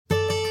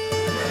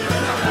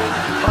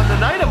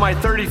night of my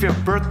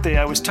 35th birthday,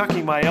 I was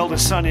tucking my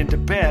eldest son into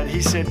bed.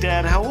 He said,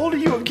 "Dad, how old are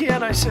you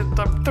again?" I said,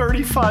 "I'm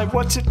 35.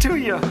 What's it to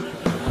you?"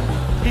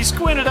 He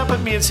squinted up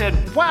at me and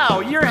said, "Wow,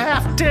 you're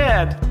half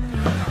dead."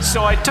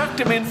 So I tucked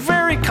him in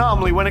very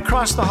calmly, went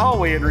across the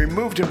hallway, and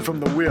removed him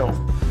from the wheel.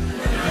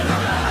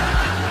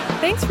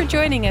 Thanks for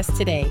joining us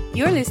today.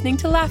 You're listening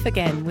to Laugh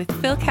Again with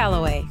Phil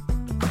Callaway.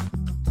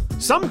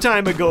 Some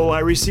time ago, I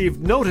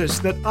received notice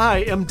that I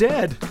am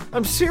dead.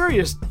 I'm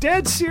serious,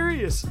 dead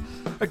serious.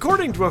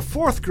 According to a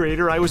fourth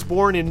grader, I was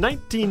born in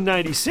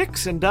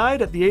 1996 and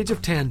died at the age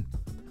of 10.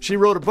 She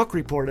wrote a book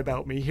report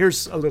about me.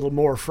 Here's a little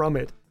more from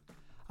it.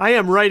 I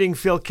am writing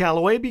Phil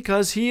Callaway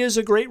because he is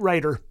a great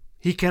writer.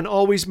 He can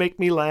always make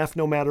me laugh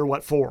no matter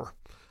what for.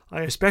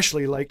 I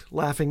especially liked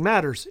Laughing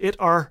Matters. It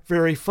are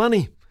very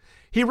funny.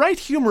 He write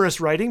humorous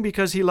writing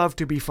because he loved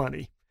to be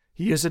funny.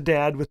 He is a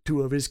dad with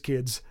 2 of his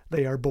kids.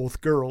 They are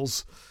both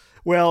girls.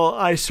 Well,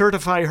 I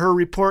certify her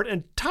report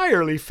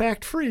entirely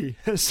fact-free,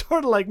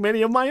 sort of like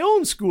many of my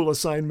own school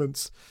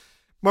assignments.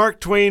 Mark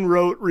Twain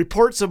wrote,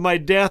 "Reports of my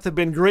death have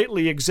been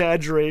greatly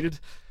exaggerated,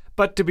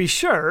 but to be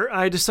sure,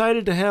 I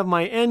decided to have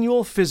my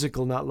annual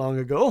physical not long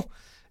ago.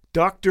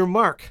 Dr.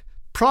 Mark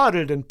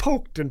prodded and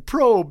poked and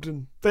probed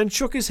and then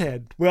shook his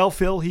head. Well,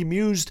 Phil, he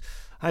mused,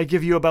 I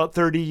give you about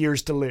 30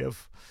 years to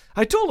live.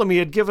 I told him he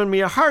had given me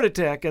a heart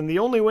attack, and the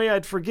only way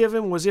I'd forgive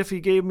him was if he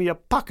gave me a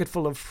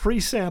pocketful of free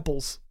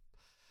samples.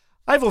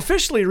 I've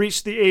officially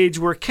reached the age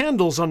where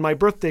candles on my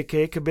birthday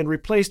cake have been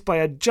replaced by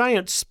a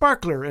giant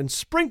sparkler and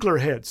sprinkler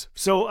heads,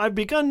 so I've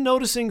begun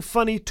noticing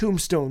funny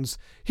tombstones.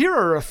 Here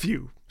are a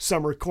few.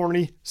 Some are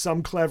corny,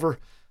 some clever.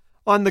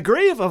 On the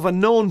grave of a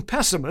known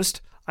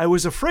pessimist, I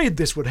was afraid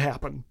this would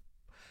happen.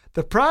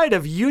 The pride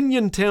of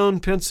Uniontown,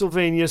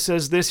 Pennsylvania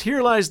says this: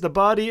 "Here lies the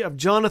body of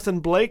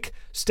Jonathan Blake,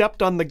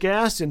 stepped on the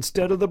gas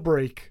instead of the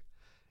brake."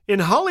 In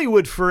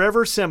Hollywood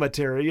Forever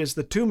Cemetery is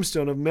the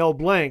tombstone of Mel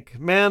Blanc,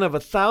 man of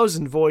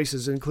 1,000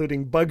 voices,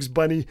 including Bugs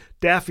Bunny,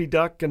 Daffy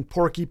Duck, and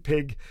Porky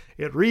Pig.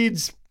 It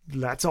reads,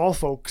 "That's all,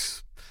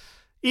 folks."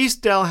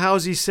 East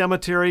Dalhousie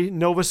Cemetery,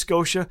 Nova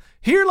Scotia.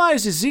 Here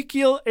lies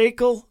Ezekiel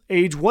Akel,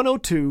 age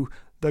 102.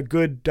 The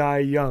good die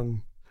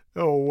young.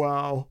 Oh,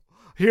 wow.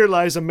 Here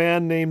lies a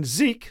man named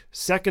Zeke,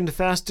 second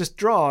fastest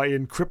draw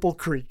in Cripple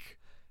Creek.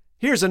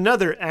 Here's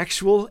another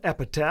actual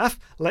epitaph.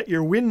 "Let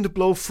your wind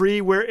blow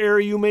free where'er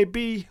you may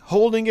be.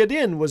 Holding it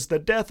in was the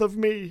death of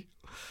me."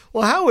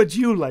 Well, how would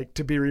you like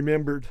to be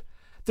remembered?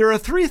 There are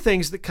 3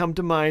 things that come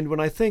to mind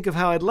when I think of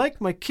how I'd like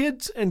my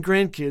kids and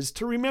grandkids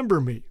to remember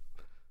me.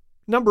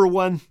 Number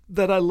 1,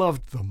 that I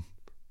loved them.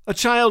 A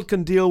child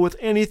can deal with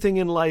anything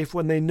in life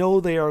when they know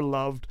they are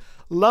loved,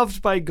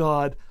 loved by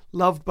God,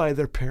 loved by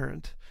their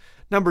parent.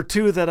 Number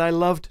 2, that I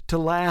loved to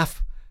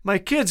laugh. My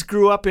kids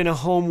grew up in a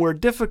home where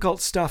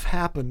difficult stuff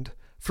happened.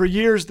 For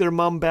years, their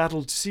mom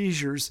battled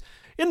seizures.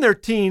 In their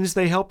teens,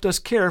 they helped us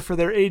care for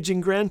their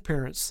aging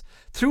grandparents.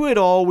 Through it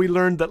all, we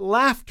learned that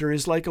laughter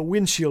is like a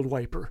windshield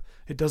wiper.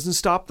 It doesn't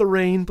stop the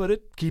rain, but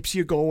it keeps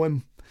you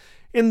going.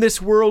 "In this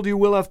world you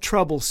will have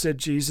trouble," said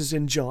Jesus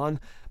in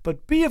John,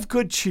 "but be of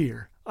good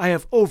cheer. I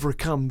have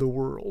overcome the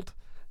world."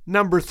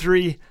 Number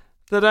 3,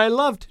 that I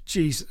loved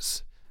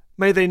Jesus.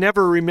 May they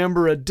never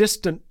remember a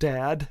distant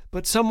dad,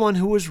 but someone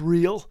who was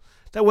real,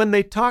 that when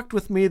they talked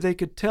with me they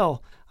could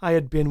tell I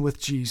had been with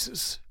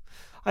Jesus.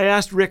 I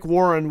asked Rick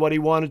Warren what he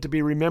wanted to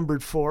be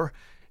remembered for.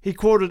 He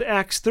quoted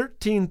Acts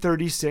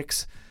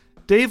 13:36.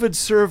 "David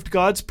served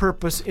God's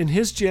purpose in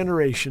his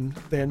generation,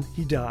 then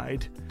he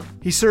died.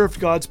 He served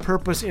God's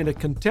purpose in a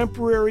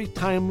contemporary,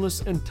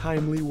 timeless, and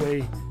timely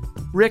way."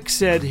 Rick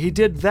said he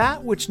did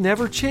that which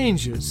never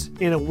changes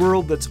in a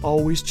world that's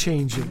always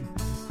changing.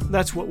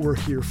 That's what we're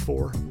here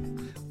for.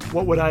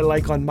 What would I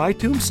like on my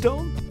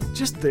tombstone?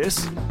 Just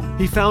this: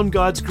 he found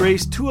God's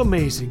grace too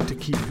amazing to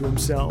keep to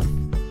himself.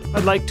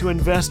 I'd like to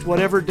invest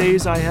whatever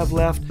days I have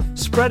left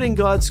spreading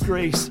God's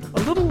grace,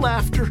 a little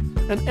laughter,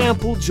 and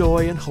ample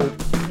joy and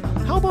hope.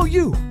 How about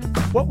you?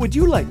 What would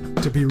you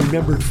like to be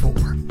remembered for?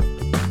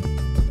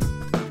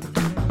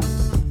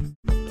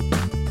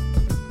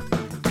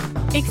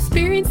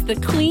 Experience the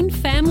clean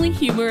family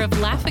humor of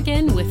Laugh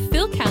Again with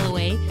Phil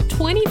Callaway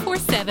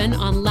 24/7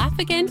 on Laugh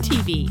Again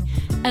TV.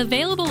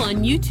 Available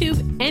on YouTube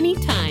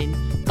anytime.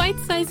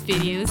 Bite-sized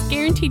videos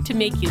guaranteed to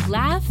make you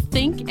laugh,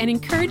 think, and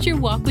encourage your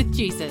walk with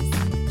Jesus.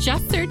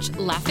 Just search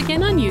Laugh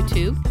Again on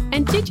YouTube.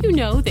 And did you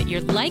know that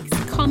your likes,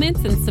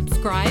 comments, and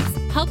subscribes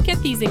help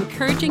get these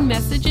encouraging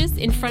messages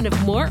in front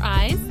of more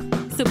eyes?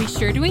 So be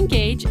sure to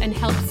engage and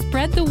help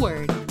spread the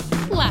word.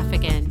 Laugh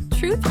Again.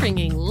 Truth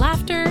bringing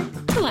laughter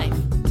to life.